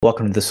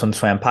Welcome to the Swim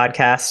Swam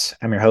podcast.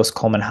 I'm your host,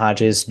 Coleman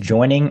Hodges.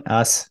 Joining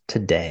us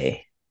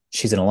today,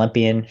 she's an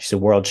Olympian, she's a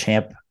world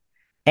champ,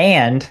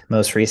 and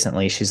most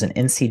recently, she's an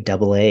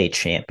NCAA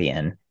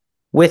champion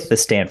with the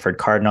Stanford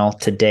Cardinal.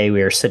 Today,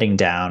 we are sitting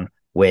down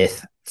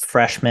with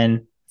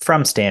freshman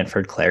from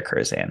Stanford, Claire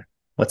Curzan.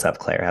 What's up,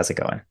 Claire? How's it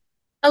going?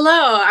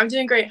 Hello, I'm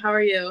doing great. How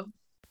are you?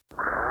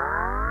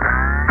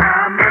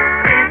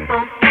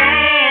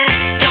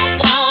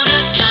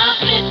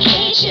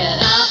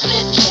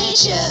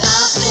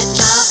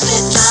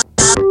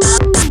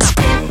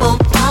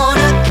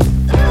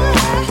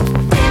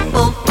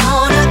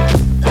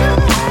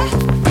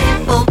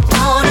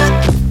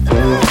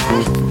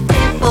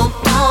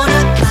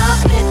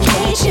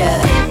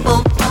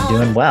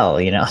 Doing well,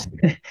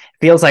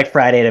 feels like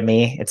Friday to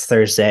me. It's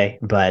Thursday,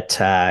 but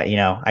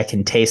I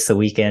can taste the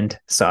weekend,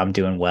 so I'm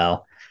doing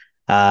well.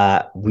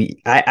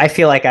 I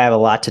feel like I have a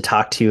lot to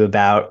talk to you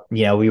about.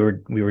 We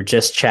were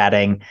just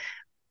chatting.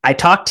 I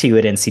talked to you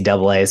at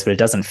NCAAs, but it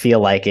doesn't feel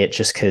like it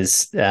just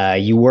because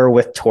you were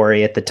with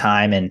Torri at the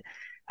time, and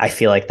I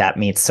feel like that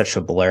meets such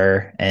a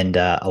blur, and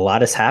a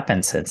lot has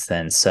happened since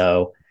then.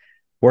 So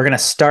we're going to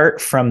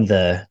start from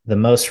the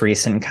most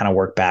recent and kind of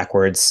work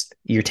backwards.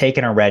 You're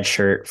taking a red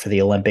shirt for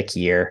the Olympic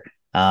year.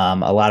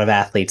 A lot of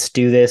athletes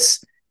do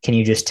this. Can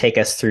you just take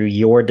us through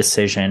your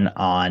decision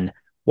on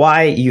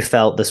why you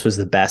felt this was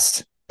the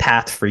best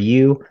path for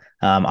you?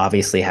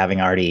 Obviously,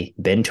 having already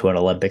been to an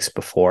Olympics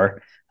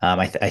before,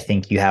 I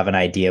think you have an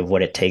idea of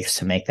what it takes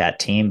to make that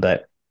team.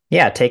 But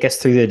yeah, take us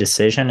through the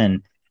decision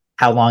and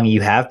how long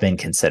you have been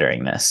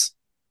considering this.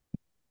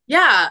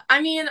 Yeah,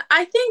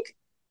 I think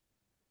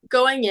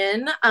going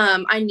in,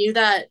 I knew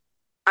that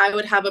I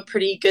would have a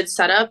pretty good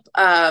setup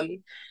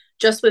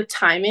just with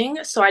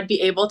timing. So I'd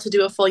be able to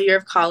do a full year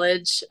of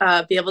college,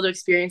 be able to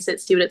experience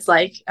it, see what it's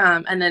like,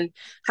 and then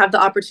have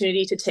the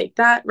opportunity to take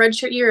that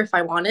redshirt year if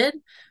I wanted.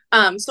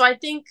 So I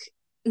think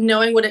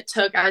knowing what it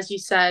took, as you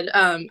said,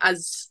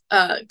 as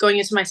going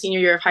into my senior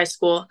year of high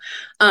school,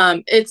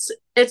 it's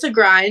a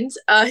grind.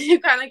 You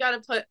kind of got to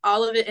put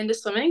all of it into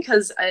swimming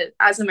because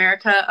as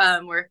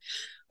America, we're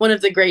one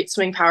of the great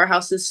swimming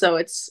powerhouses. So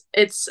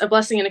it's a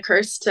blessing and a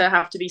curse to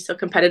have to be so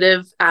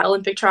competitive at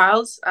Olympic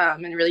trials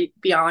and really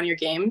be on your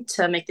game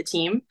to make the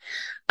team.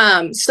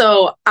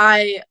 So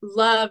I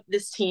love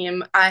this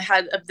team. I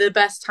had the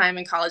best time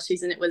in college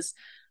season. It was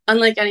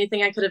unlike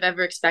anything I could have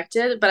ever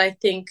expected. But I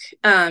think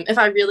if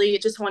I really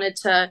just wanted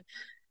to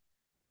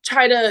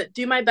try to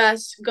do my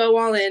best, go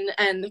all in,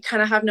 and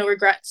kind of have no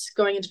regrets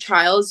going into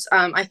trials,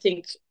 I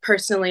think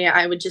personally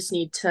I would just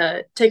need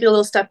to take a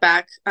little step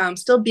back,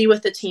 still be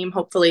with the team,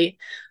 hopefully,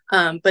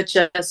 but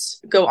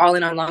just go all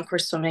in on long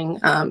course swimming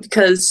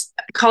because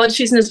college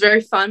season is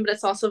very fun, but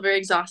it's also very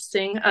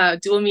exhausting.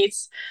 Dual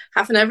meets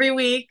happen every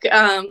week,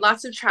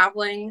 lots of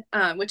traveling,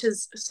 which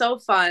is so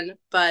fun.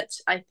 But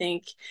I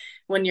think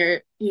when you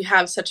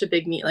have such a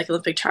big meet like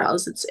Olympic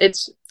trials,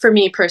 it's for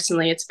me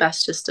personally, it's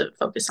best just to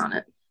focus on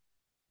it.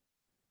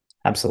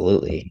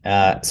 Absolutely.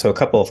 So a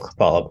couple of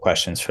follow-up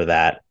questions for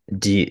that.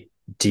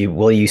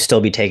 Will you still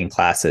be taking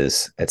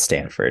classes at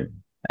Stanford?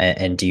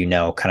 And do you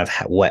know kind of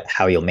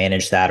how you'll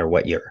manage that or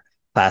what your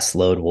class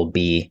load will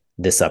be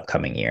this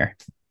upcoming year?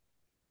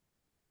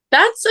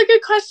 That's a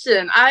good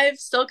question. I've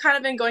still kind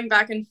of been going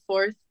back and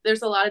forth.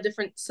 There's a lot of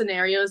different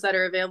scenarios that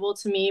are available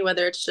to me,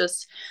 whether it's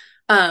just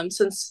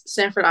since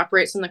Stanford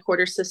operates in the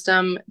quarter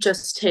system,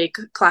 just take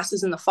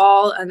classes in the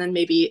fall and then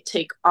maybe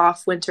take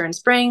off winter and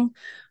spring.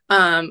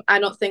 I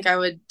don't think I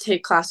would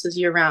take classes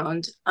year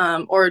round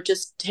or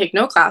just take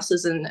no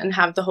classes and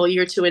have the whole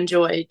year to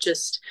enjoy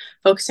just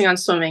focusing on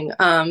swimming.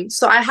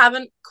 So I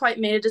haven't quite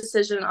made a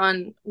decision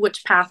on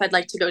which path I'd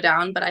like to go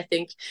down, but I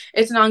think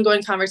it's an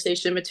ongoing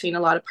conversation between a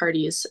lot of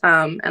parties.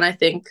 And I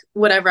think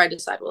whatever I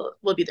decide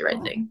will be the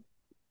right thing.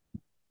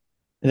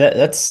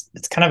 It's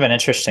kind of an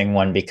interesting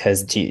one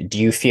because do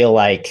you feel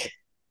like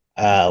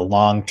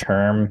long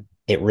term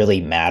it really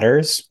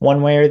matters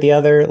one way or the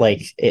other?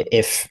 Like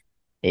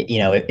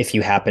if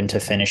you happen to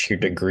finish your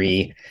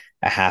degree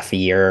a half a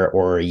year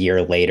or a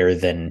year later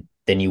than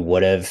you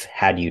would have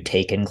had you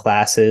taken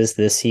classes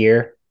this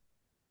year?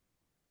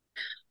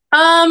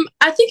 I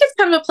think it's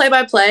kind of a play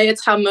by play.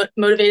 It's how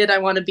motivated I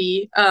want to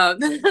be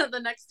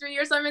the next 3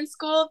 years I'm in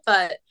school.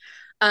 But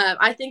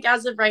I think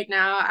as of right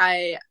now,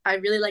 I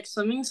really like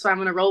swimming, so I'm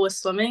going to roll with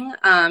swimming.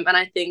 And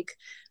I think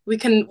we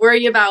can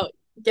worry about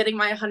getting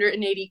my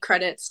 180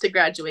 credits to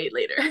graduate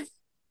later.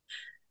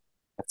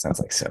 That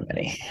sounds like so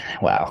many.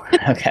 Wow.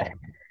 Okay.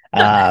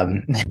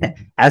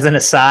 As an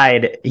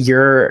aside,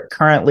 are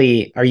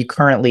you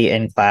currently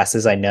in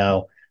classes? I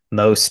know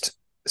most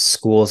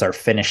schools are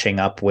finishing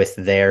up with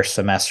their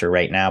semester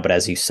right now, but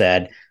as you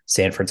said,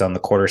 Stanford's on the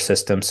quarter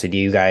system. So do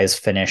you guys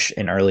finish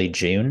in early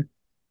June?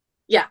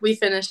 Yeah, we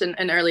finished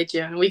in early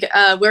June.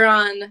 We're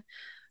on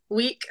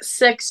week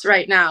 6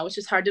 right now, which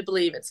is hard to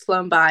believe. It's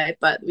flown by,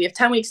 but we have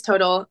 10 weeks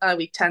total.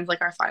 Week 10 is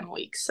like our final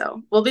week.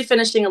 So we'll be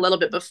finishing a little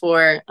bit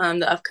before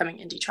the upcoming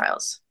Indy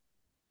trials.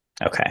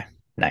 Okay.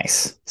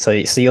 Nice. So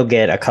you'll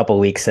get a couple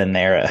weeks in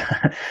there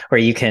where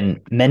you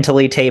can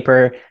mentally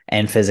taper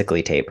and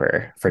physically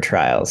taper for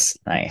trials.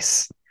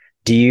 Nice.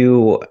 Do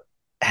you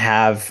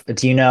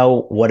do you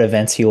know what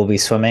events you will be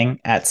swimming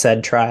at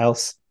said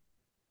trials?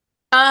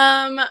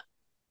 Um,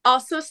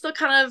 Also still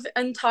kind of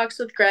in talks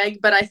with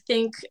Greg, but I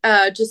think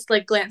just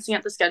like glancing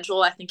at the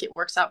schedule, I think it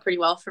works out pretty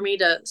well for me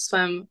to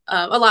swim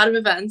a lot of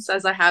events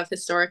as I have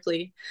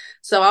historically.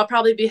 So I'll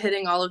probably be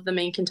hitting all of the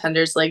main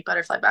contenders like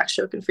butterfly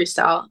backstroke and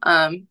freestyle.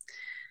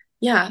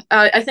 Yeah,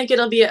 I think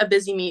it'll be a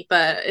busy meet,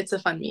 but it's a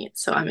fun meet,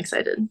 so I'm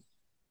excited.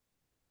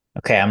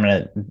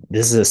 Okay,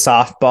 this is a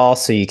softball,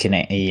 so you can,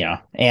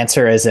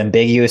 answer as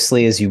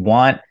ambiguously as you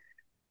want.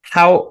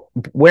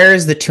 Where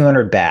is the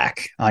 200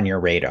 back on your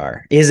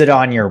radar? Is it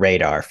on your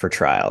radar for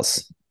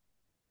trials?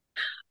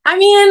 I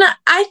mean,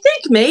 I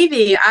think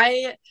maybe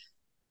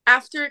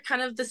after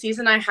kind of the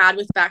season I had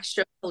with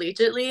backstroke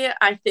collegiately,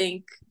 I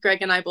think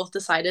Greg and I both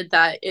decided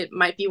that it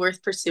might be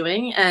worth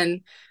pursuing.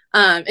 And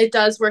it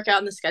does work out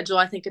in the schedule.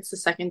 I think it's the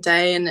second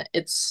day and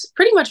it's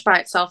pretty much by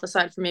itself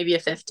aside from maybe a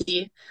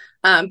 50.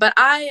 But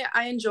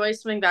I enjoy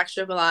swimming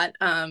backstroke a lot.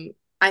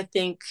 I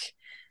think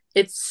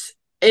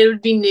it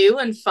would be new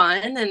and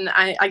fun and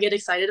I get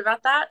excited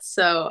about that.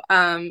 So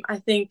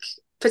I think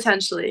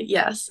potentially,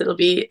 yes, it'll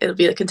be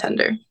a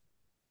contender.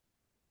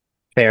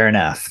 Fair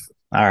enough.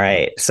 All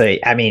right. So,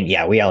 I mean,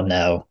 yeah, we all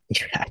know.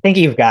 I think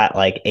you've got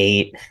like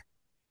 8+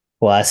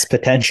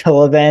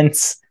 potential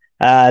events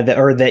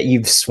that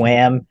you've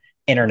swam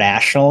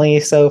internationally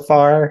so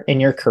far in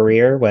your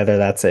career, whether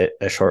that's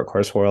a short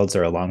course worlds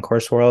or a long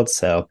course worlds.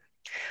 So,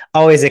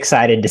 always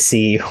excited to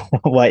see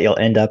what you'll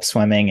end up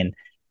swimming and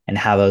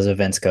how those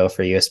events go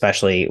for you,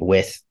 especially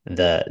with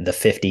the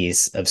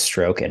 50s of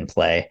stroke in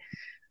play.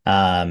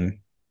 Um,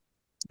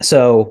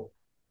 so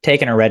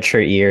taking a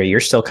redshirt year,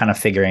 you're still kind of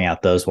figuring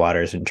out those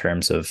waters in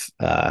terms of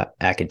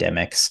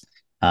academics,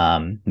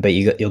 but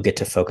you'll get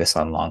to focus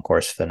on long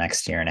course for the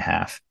next year and a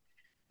half.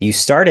 You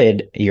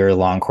started your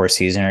long course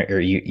season, or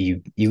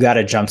you got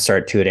a jump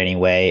start to it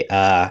anyway,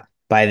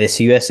 by this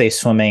USA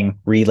Swimming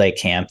relay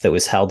camp that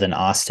was held in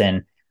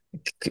Austin.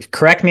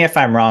 Correct me if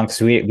I'm wrong,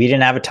 because we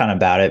didn't have a ton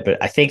about it, but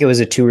I think it was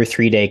a 2 or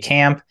 3 day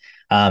camp.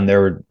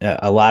 There were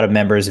a lot of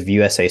members of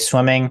USA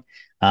Swimming.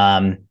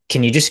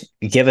 Can you just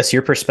give us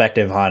your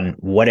perspective on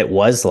what it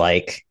was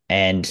like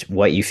and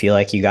what you feel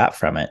like you got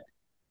from it?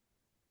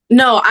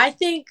 No, I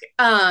think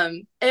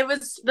it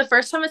was the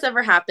first time it's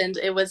ever happened.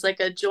 It was like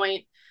a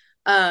joint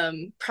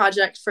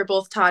project for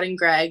both Todd and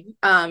Greg.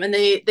 And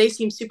they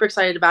seem super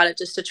excited about it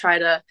just to try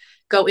to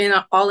go in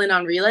all in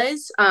on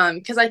relays.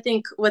 Because I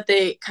think what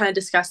they kind of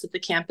discussed at the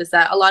camp is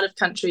that a lot of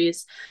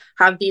countries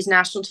have these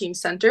national team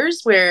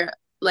centers where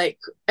like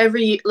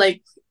every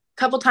like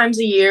couple times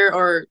a year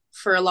or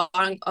for a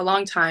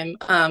long time,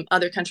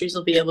 other countries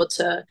will be able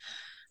to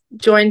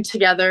join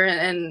together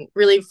and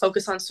really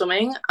focus on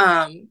swimming.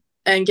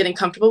 And getting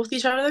comfortable with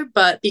each other.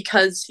 But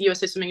because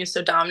USA Swimming is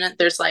so dominant,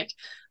 there's like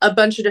a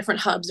bunch of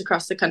different hubs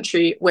across the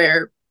country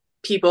where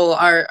people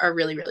are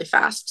really, really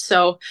fast.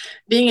 So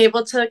being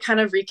able to kind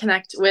of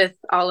reconnect with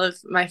all of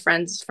my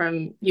friends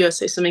from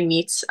USA Swimming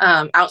meets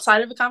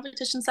outside of a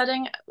competition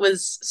setting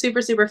was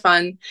super, super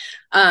fun.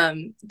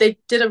 They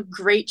did a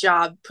great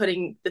job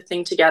putting the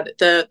thing together,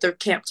 the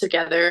camp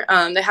together.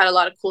 They had a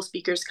lot of cool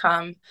speakers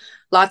come,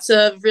 lots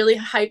of really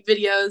hype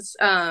videos.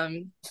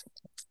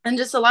 And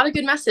just a lot of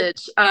good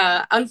message.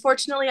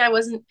 Unfortunately, I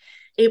wasn't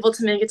able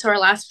to make it to our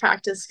last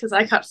practice because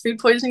I got food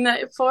poisoning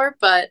that before,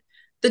 but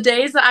the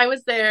days that I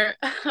was there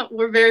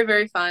were very,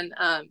 very fun.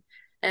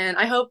 And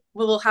I hope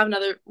we'll have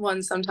another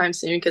one sometime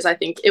soon because I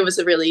think it was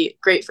a really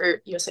great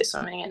for USA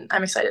Swimming, and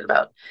I'm excited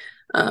about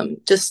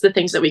just the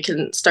things that we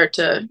can start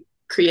to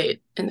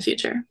create in the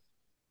future.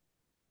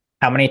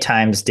 How many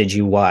times did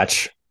you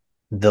watch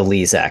the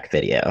Lezak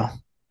video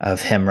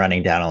of him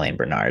running down Elaine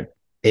Bernard?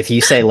 If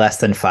you say less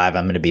than 5,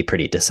 I'm going to be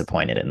pretty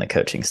disappointed in the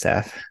coaching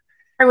staff.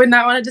 I would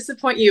not want to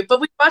disappoint you, but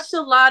we watched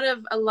a lot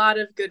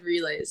of good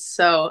relays.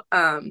 So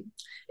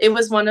it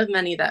was one of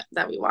many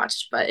that we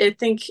watched, but I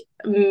think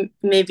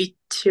maybe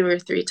 2 or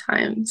 3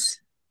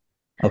 times.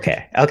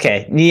 Okay.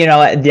 You know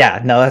what?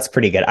 Yeah, no, that's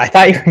pretty good. I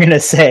thought you were going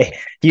to say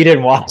you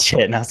didn't watch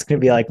it, and I was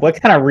going to be like,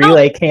 what kind of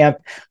relay camp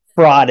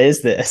fraud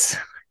is this?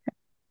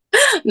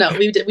 No,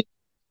 we did.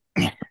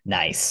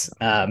 Nice.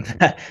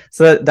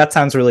 So that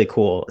sounds really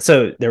cool.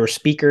 So there were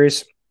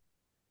speakers,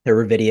 there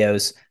were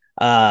videos.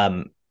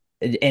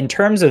 In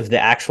terms of the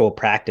actual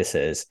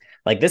practices,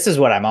 like this is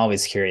what I'm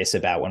always curious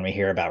about when we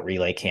hear about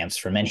relay camps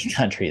from any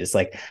country. It's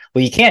like,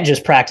 well, you can't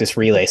just practice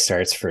relay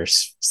starts for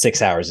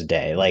 6 hours a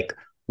day. Like,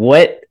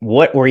 what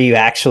were you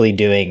actually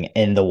doing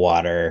in the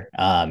water?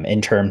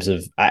 In terms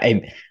of,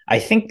 I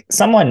think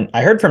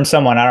I heard from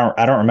someone,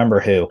 I don't remember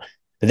who,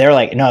 but they're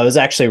like, no, it was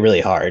actually really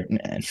hard.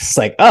 And it's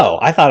like, oh,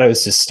 I thought it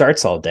was just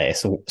starts all day.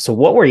 So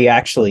what were you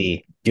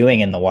actually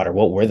doing in the water?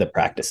 What were the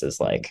practices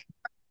like?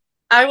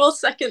 I will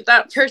second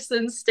that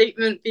person's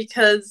statement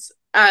because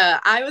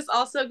I was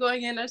also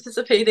going in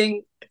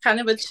anticipating kind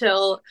of a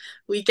chill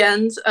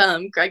weekend.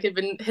 Greg had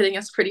been hitting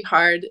us pretty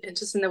hard and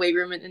just in the weight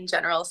room in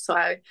general. So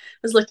I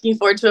was looking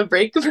forward to a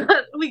break,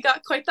 but we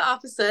got quite the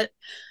opposite.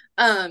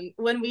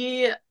 When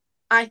we,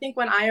 I think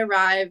when I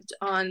arrived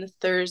on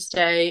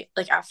Thursday,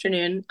 like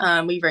afternoon,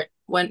 we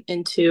went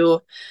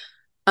into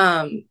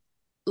um,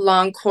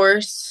 long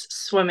course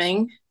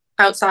swimming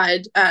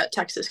outside at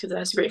Texas because it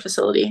has a great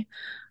facility.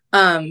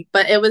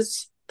 But it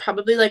was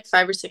probably like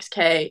 5 or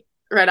 6K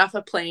right off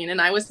a plane, and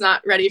I was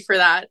not ready for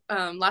that.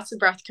 Lots of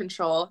breath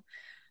control,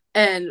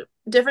 and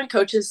different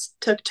coaches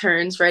took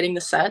turns writing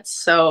the sets.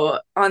 So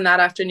on that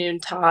afternoon,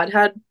 Todd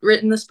had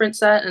written the sprint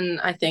set, and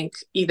I think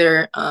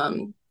either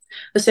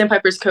the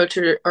Sandpipers coach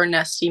or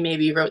Nesty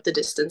maybe wrote the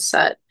distance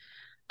set.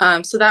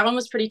 So that one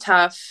was pretty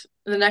tough.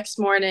 The next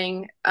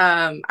morning,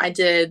 I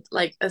did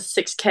like a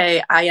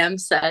 6K IM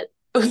set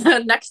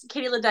next to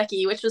Katie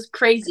Ledecky, which was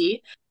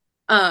crazy.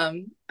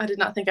 I did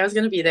not think I was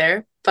going to be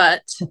there,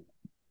 but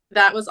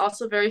that was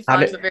also very How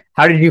fun. did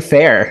how did you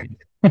fare?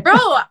 Bro,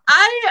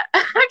 I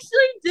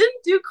actually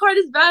didn't do quite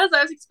as bad as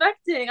I was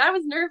expecting. I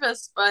was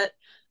nervous, but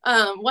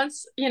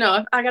once,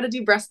 I got to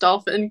do breast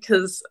dolphin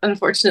because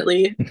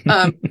unfortunately,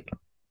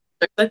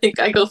 I think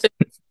I go fit.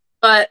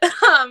 But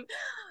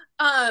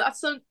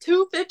some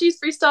 250s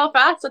freestyle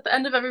fast at the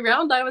end of every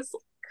round, I was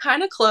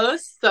kind of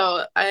close.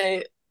 So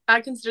I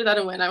consider that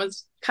a win. I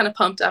was kind of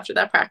pumped after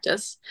that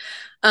practice.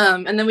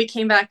 And then we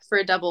came back for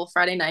a double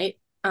Friday night,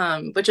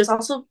 which is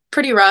also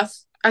pretty rough.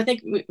 I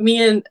think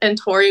me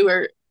and Torri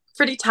were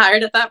pretty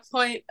tired at that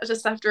point,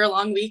 just after a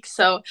long week.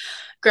 So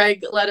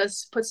Greg let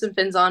us put some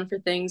fins on for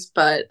things,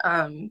 but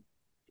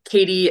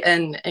Katie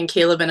and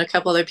Caleb and a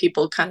couple other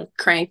people kind of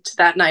cranked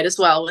that night as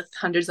well with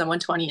hundreds and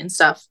 120 and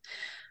stuff.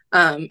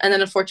 And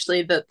then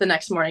unfortunately the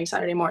next morning,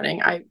 Saturday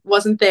morning, I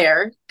wasn't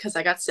there because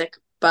I got sick,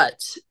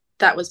 but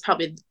that was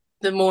probably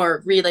the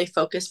more relay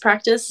focused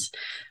practice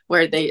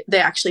where they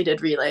actually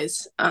did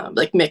relays,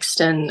 like mixed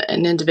and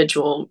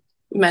individual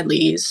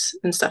medleys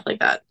and stuff like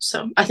that.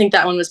 So I think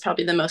that one was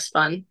probably the most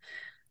fun.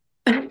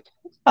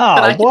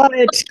 Oh, what?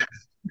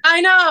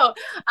 I know.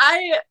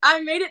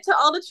 I made it to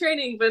all the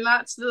training, but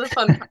not to the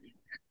fun part.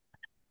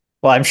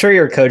 Well, I'm sure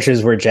your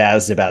coaches were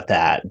jazzed about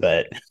that,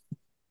 but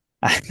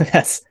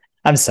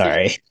I'm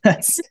sorry.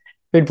 That's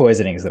food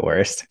poisoning is the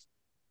worst.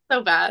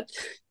 So bad.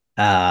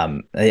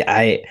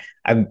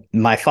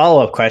 My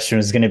follow-up question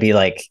was going to be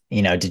like,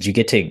 did you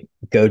get to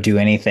go do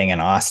anything in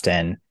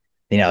Austin?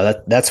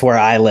 That's where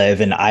I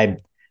live, and I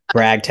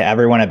brag to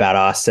everyone about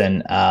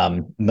Austin,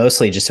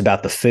 mostly just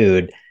about the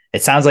food.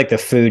 It sounds like the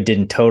food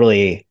didn't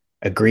totally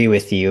agree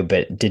with you,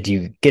 but did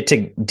you get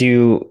to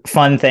do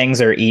fun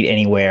things or eat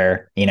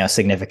anywhere,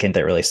 significant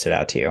that really stood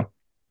out to you?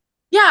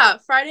 Yeah,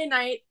 Friday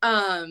night,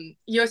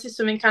 USA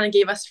Swimming kind of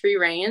gave us free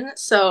reign.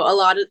 So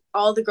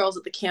all the girls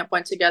at the camp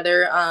went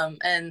together,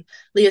 and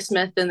Leah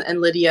Smith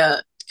and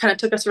Lydia kind of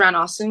took us around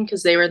Austin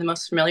because they were the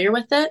most familiar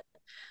with it.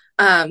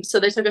 So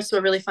they took us to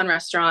a really fun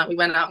restaurant. We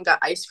went out and got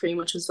ice cream,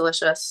 which was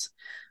delicious.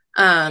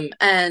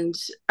 And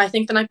I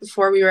think the night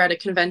before we were at a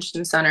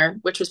convention center,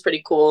 which was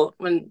pretty cool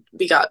when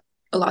we got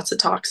lots of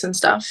talks and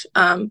stuff.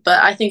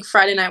 But I think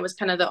Friday night was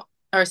kind of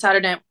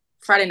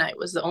Friday night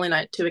was the only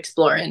night to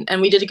explore,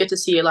 and we did get to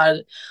see a lot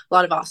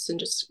of Austin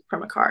just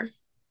from a car.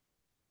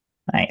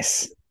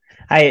 Nice.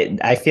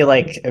 I feel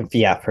like,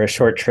 yeah, for a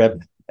short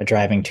trip, a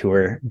driving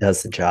tour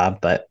does the job,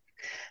 but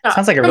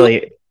sounds like a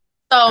really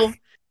so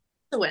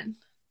the win.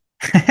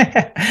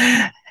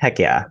 Heck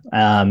yeah.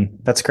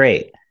 That's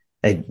great.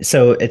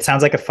 So it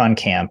sounds like a fun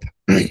camp.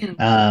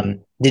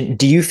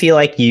 Do you feel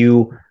like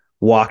you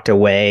walked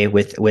away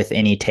with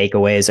any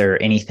takeaways or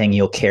anything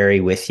you'll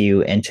carry with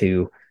you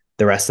into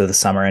the rest of the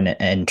summer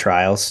and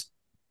trials?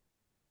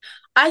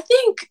 I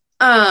think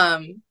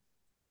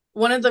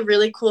one of the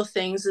really cool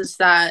things is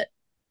that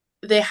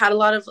they had a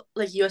lot of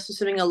like US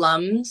Swimming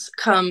alums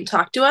come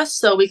talk to us.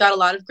 So we got a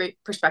lot of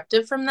great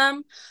perspective from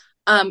them.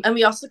 And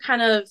we also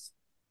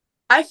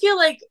I feel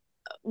like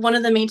one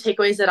of the main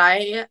takeaways that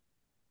I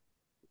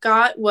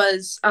got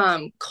was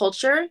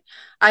culture.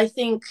 I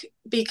think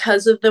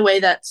because of the way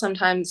that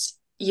sometimes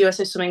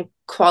USA Swimming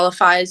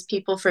qualifies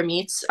people for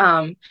meets,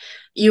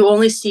 you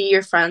only see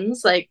your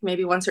friends like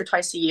maybe once or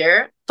twice a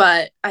year.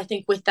 But I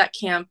think with that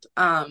camp,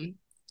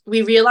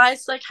 we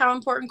realized like how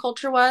important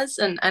culture was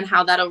and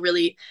how that'll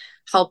really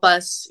help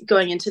us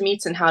going into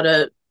meets and how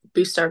to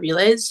boost our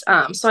relays.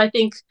 So I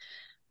think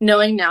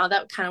knowing now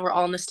that kind of we're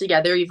all in this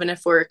together, even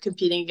if we're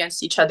competing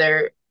against each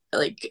other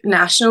like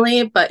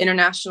nationally, but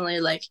internationally,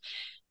 like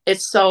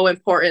it's so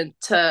important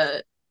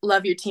to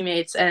love your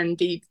teammates and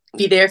be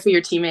there for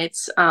your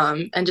teammates,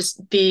 and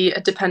just be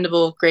a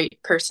dependable,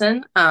 great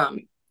person.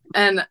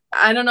 And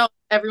I don't know if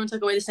everyone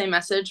took away the same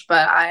message,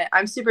 but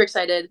I'm super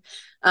excited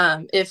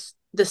if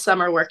the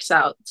summer works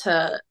out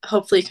to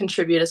hopefully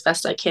contribute as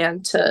best I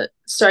can to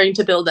starting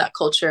to build that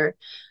culture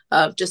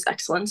of just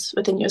excellence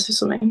within USA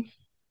Swimming.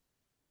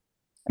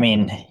 I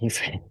mean,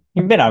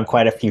 you've been on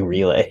quite a few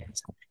relays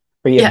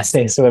for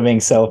USA Yes. Swimming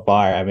so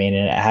far. I mean,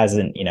 and it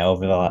hasn't,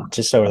 over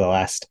the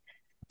last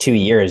 2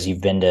 years,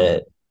 you've been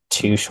to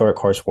 2 short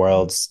course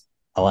worlds,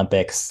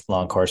 Olympics,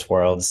 long course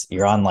worlds.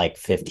 You're on like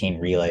 15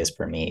 relays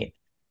per meet.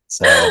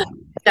 So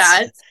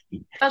Yeah, it's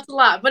that's a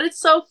lot, but it's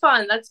so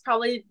fun. That's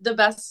probably the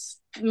best,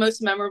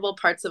 most memorable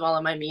parts of all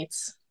of my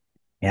meets.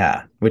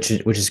 yeah, which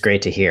is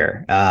great to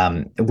hear.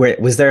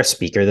 Was there a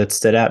speaker that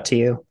stood out to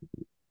you?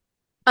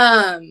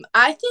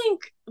 I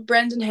think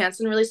Brendan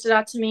Hansen really stood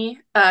out to me.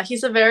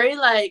 He's a very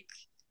like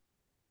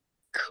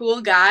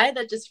cool guy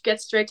that just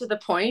gets straight to the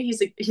point.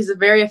 He's a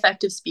very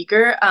effective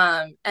speaker.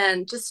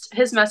 And just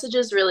his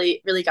messages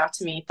really got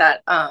to me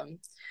that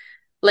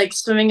like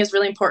swimming is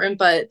really important,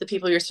 but the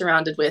people you're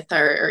surrounded with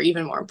are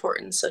even more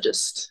important. So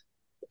just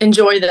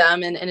enjoy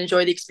them and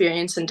enjoy the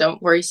experience and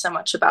don't worry so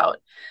much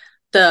about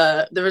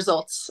the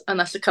results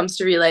unless it comes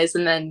to relays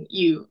and then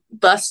you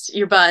bust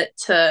your butt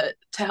to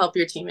help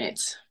your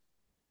teammates.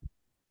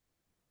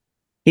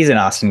 He's an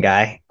Austin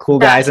guy. Cool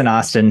Yeah. guys in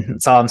Austin.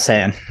 That's all I'm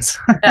saying.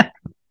 Yeah.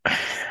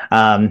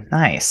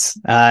 Nice.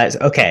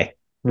 Okay.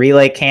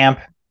 Relay camp.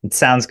 It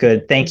sounds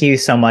good. Thank you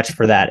so much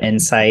for that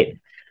insight.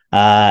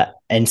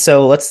 And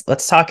so let's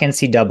talk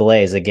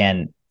NCAAs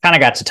again. Kind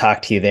of got to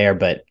talk to you there,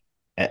 but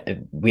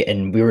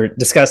we were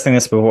discussing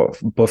this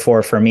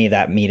before. For me,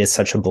 that meet is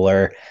such a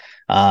blur.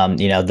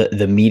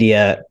 The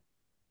media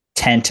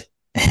tent,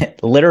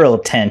 literal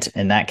tent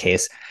in that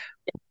case,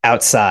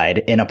 outside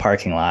in a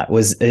parking lot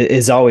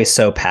is always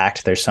so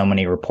packed. There's so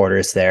many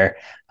reporters there.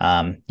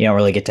 You don't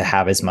really get to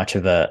have as much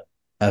of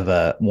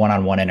a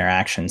one-on-one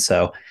interaction.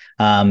 So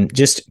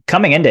just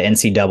coming into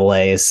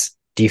NCAAs,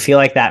 do you feel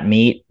like that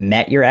meet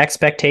met your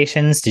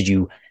expectations? Did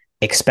you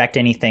expect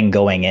anything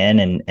going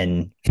in,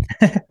 and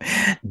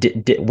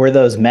were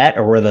those met,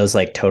 or were those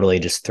like totally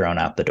just thrown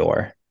out the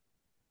door?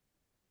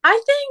 I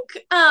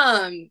think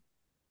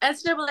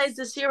NCAA's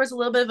this year was a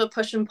little bit of a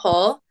push and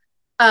pull.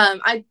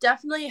 I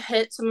definitely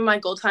hit some of my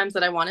goal times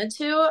that I wanted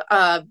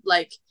to.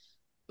 Like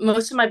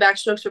most of my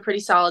backstrokes were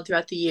pretty solid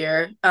throughout the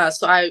year.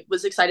 So I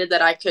was excited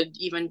that I could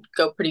even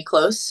go pretty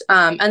close.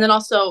 And then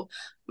also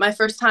my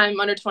first time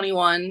under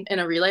 21 in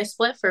a relay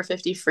split for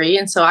 50 free.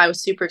 And so I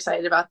was super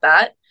excited about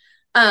that.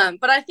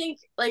 But I think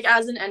like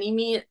as in any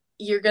meet,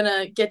 you're going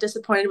to get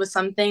disappointed with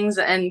some things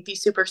and be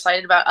super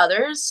excited about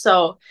others.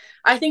 So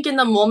I think in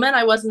the moment,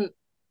 I wasn't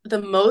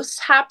the most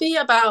happy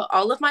about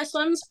all of my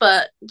swims,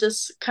 but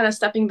just kind of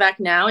stepping back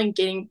now and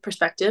gaining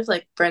perspective,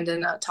 like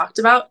Brendan talked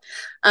about,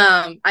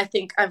 I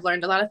think I've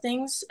learned a lot of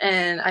things.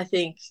 And I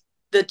think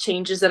the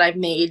changes that I've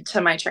made to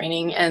my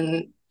training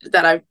and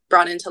that I've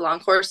brought into long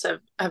course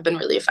have been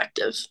really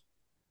effective.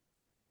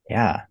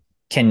 Yeah.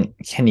 Can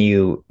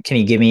you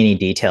give me any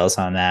details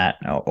on that,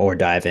 or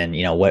dive in,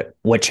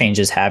 what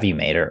changes have you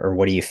made, or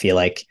what do you feel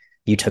like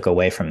you took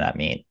away from that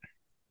meet?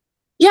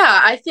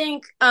 Yeah, I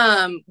think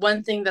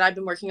one thing that I've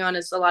been working on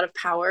is a lot of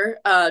power,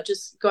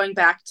 just going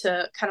back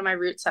to kind of my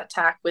roots at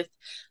TAC with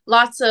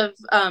lots of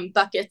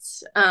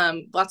buckets,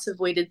 lots of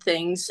weighted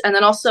things. And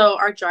then also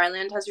our dry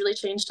land has really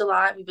changed a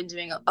lot. We've been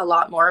doing a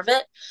lot more of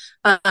it.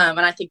 And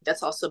I think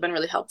that's also been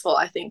really helpful.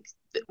 I think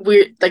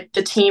we're like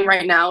the team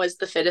right now is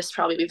the fittest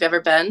probably we've ever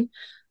been.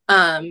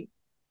 Um,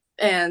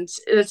 and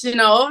it's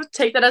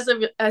take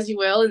that as you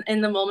will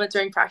in the moment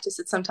during practice.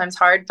 It's sometimes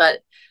hard, but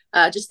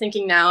just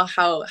thinking now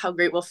how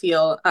great we'll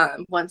feel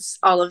once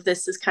all of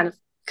this is kind of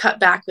cut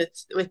back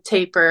with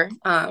taper.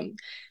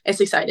 It's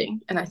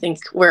exciting, and I think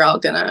we're all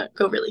gonna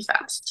go really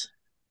fast.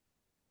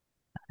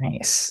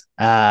 Nice.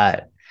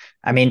 I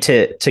mean,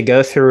 to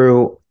go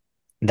through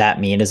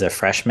that meet as a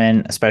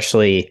freshman,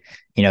 especially,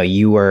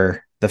 you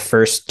were the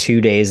first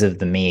 2 days of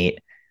the meet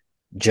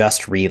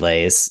just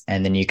relays,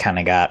 and then you kind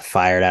of got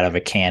fired out of a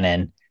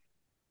cannon.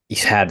 You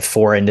had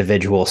 4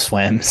 individual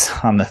swims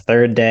on the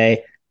third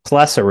day,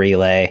 plus a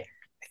relay,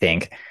 I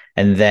think.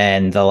 And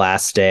then the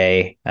last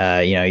day,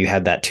 you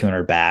had that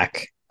 200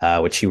 back,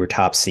 which you were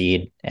top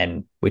seed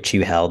and which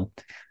you held,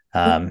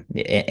 ending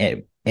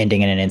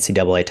in an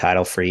NCAA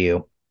title for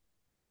you.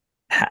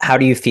 How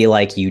do you feel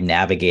like you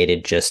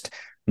navigated just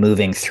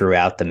moving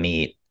throughout the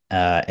meet,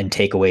 and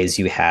takeaways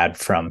you had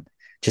from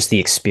just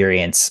the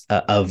experience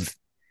of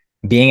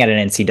being at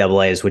an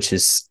NCAAs, which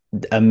is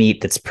a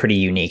meet that's pretty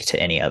unique to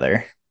any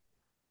other?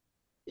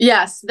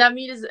 Yes, that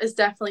meet is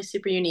definitely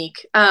super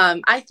unique.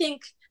 I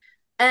think,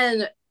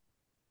 and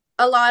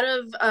a lot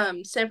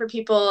of Stanford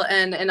people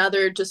and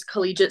other just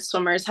collegiate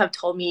swimmers have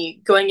told me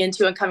going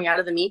into and coming out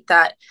of the meet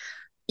that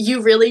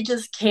you really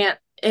just can't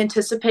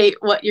anticipate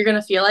what you're going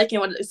to feel like and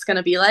what it's going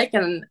to be like.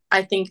 And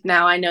I think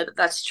now I know that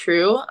that's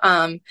true.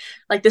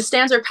 Like the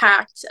stands are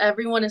packed.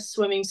 Everyone is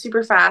swimming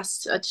super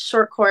fast. It's a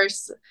short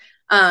course.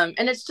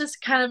 And it's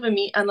just kind of a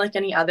meet unlike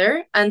any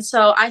other. And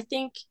so I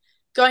think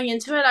going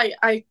into it,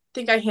 I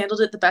think I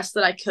handled it the best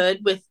that I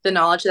could with the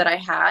knowledge that I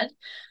had.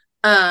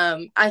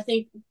 I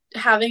think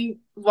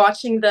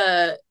watching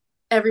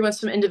everyone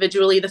swim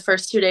individually the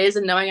first 2 days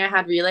and knowing I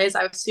had relays,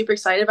 I was super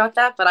excited about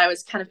that, but I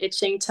was kind of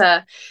itching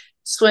to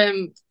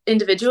swim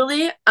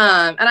individually.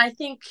 And I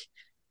think,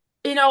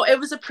 it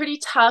was a pretty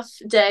tough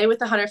day with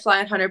the 100 fly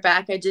and 100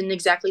 back. I didn't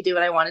exactly do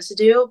what I wanted to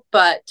do,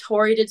 but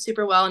Torri did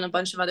super well and a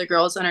bunch of other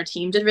girls on our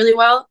team did really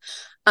well.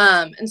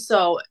 And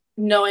so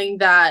knowing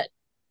that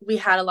we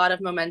had a lot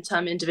of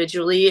momentum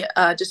individually,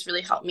 just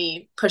really helped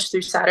me push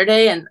through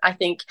Saturday. And I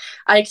think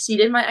I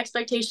exceeded my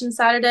expectations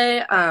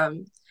Saturday.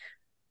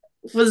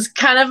 Was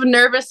kind of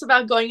nervous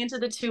about going into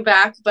the two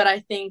back, but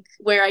I think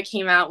where I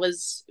came out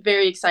was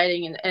very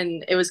exciting,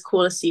 and it was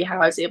cool to see how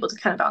I was able to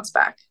kind of bounce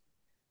back.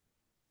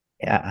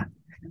 Yeah.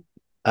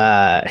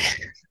 Uh,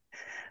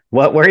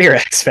 what were your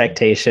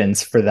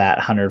expectations for that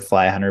 100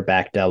 fly, 100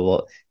 back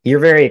double? You're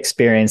very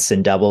experienced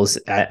in doubles.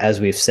 As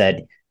we've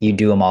said, you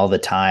do them all the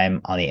time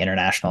on the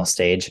international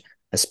stage,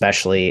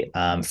 especially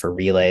for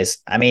relays.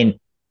 I mean,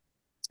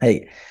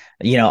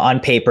 on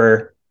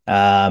paper,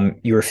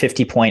 you were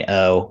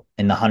 50.0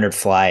 in the 100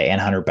 fly and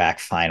 100 back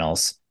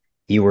finals.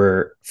 You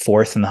were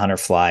fourth in the 100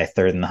 fly,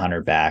 third in the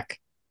 100 back.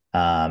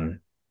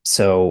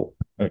 So,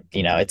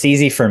 it's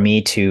easy for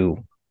me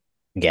to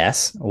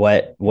guess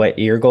what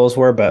your goals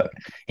were, but,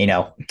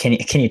 can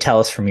you tell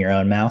us from your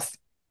own mouth?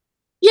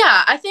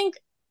 Yeah, I think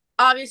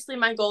obviously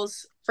my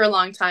goals for a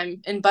long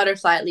time in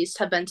butterfly at least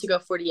have been to go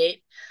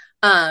 48.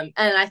 And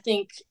I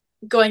think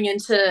going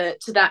into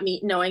that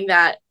meet, knowing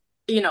that,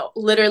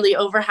 literally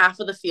over half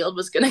of the field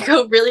was going to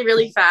go really,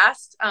 really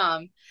fast.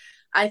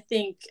 I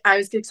think I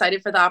was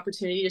excited for the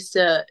opportunity just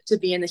to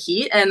be in the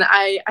heat. And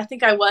I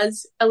think I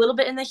was a little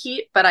bit in the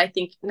heat, but I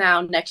think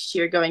now next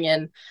year going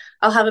in,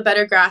 I'll have a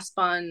better grasp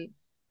on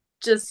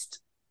just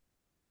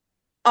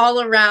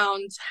all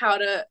around how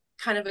to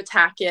kind of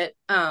attack it.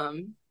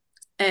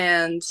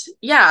 And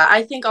yeah,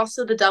 I think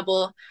also the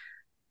double,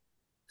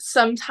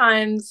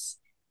 sometimes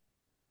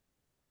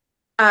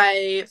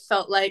I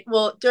felt like,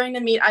 during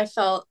the meet, I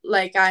felt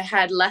like I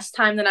had less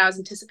time than I was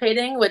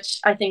anticipating, which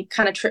I think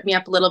kind of tripped me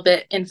up a little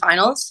bit in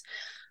finals.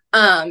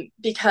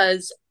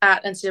 Because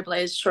at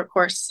NCAA's short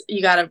course,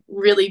 you got to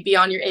really be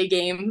on your A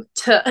game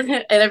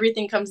and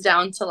everything comes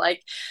down to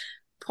like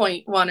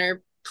 0.1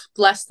 or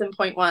less than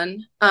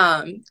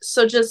 0.1.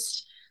 So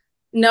just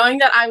knowing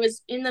that I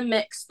was in the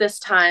mix this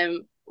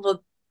time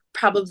will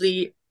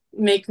probably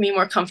make me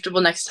more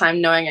comfortable next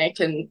time, knowing I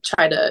can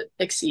try to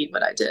exceed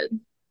what I did.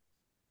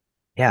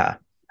 Yeah,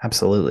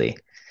 absolutely.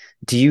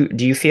 Do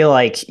you feel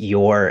like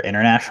your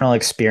international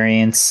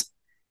experience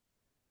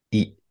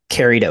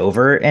carried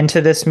over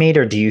into this meet,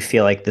 or do you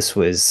feel like this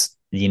was,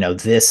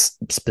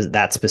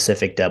 that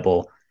specific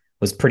double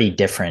was pretty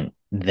different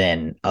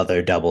than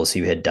other doubles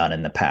you had done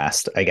in the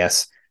past, I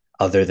guess,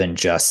 other than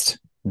just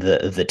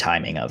the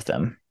timing of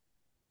them?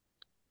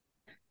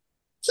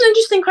 It's an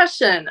interesting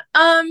question.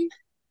 I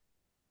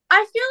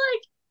feel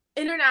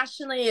like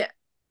internationally,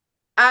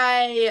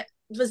 I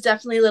was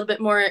definitely a little bit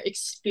more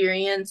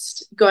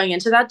experienced going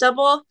into that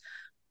double.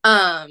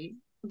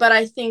 But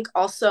I think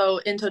also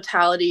in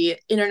totality,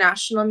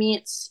 international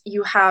meets,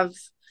 you have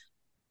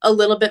a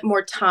little bit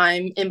more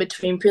time in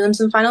between prelims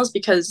and finals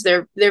because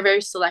they're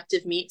very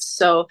selective meets.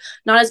 So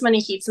not as many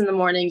heats in the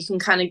morning. You can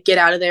kind of get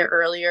out of there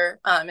earlier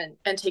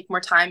and take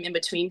more time in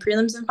between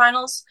prelims and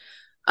finals.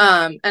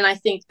 And I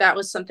think that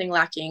was something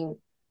lacking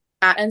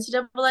at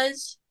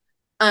NCAAs.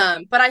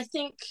 But I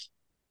think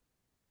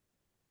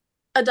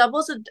a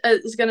doubles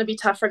is going to be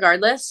tough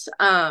regardless.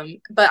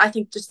 But I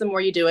think just the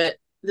more you do it,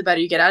 the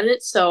better you get at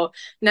it. So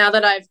now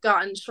that I've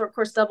gotten short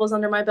course doubles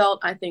under my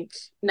belt, I think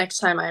next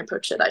time I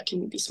approach it, I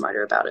can be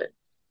smarter about it.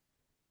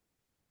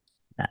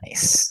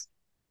 Nice.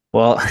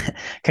 Well,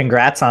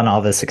 congrats on all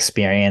this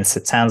experience.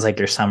 It sounds like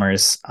your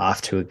summer's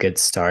off to a good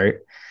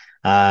start.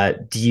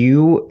 Do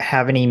you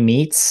have any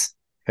meets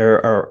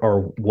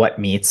or what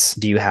meets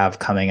do you have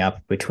coming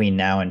up between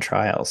now and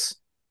trials?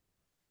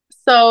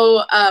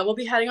 So we'll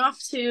be heading off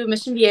to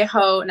Mission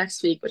Viejo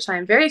next week, which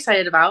I'm very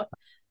excited about.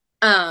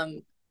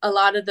 A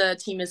lot of the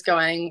team is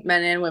going,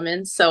 men and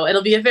women, so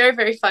it'll be a very,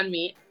 very fun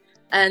meet.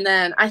 And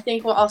then I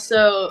think we'll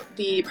also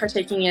be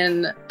partaking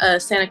in a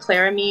Santa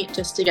Clara meet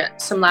just to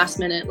get some last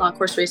minute long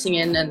course racing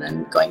in and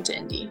then going to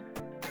Indy.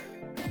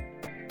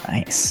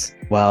 Nice.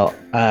 Well,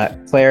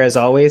 Claire, as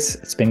always,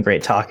 it's been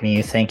great talking to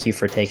you. Thank you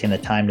for taking the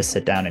time to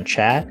sit down and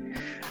chat.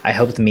 I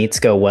hope the meets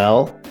go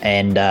well.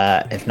 And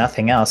if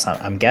nothing else,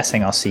 I'm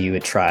guessing I'll see you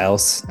at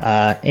trials.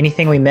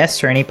 Anything we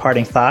missed or any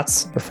parting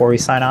thoughts before we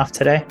sign off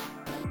today?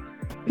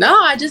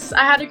 No, I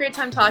had a great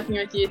time talking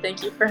with you.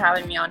 Thank you for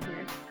having me on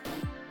here.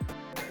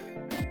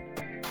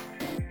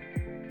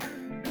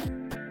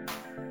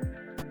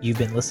 You've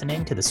been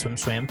listening to the Swim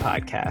Swam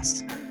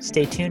podcast.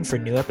 Stay tuned for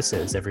new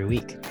episodes every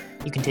week.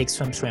 You can take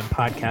Swim Swam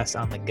podcast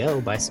on the go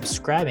by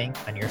subscribing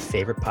on your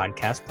favorite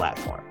podcast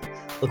platform.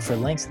 Look for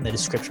links in the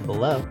description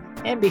below,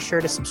 and be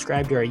sure to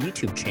subscribe to our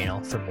YouTube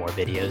channel for more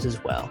videos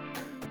as well.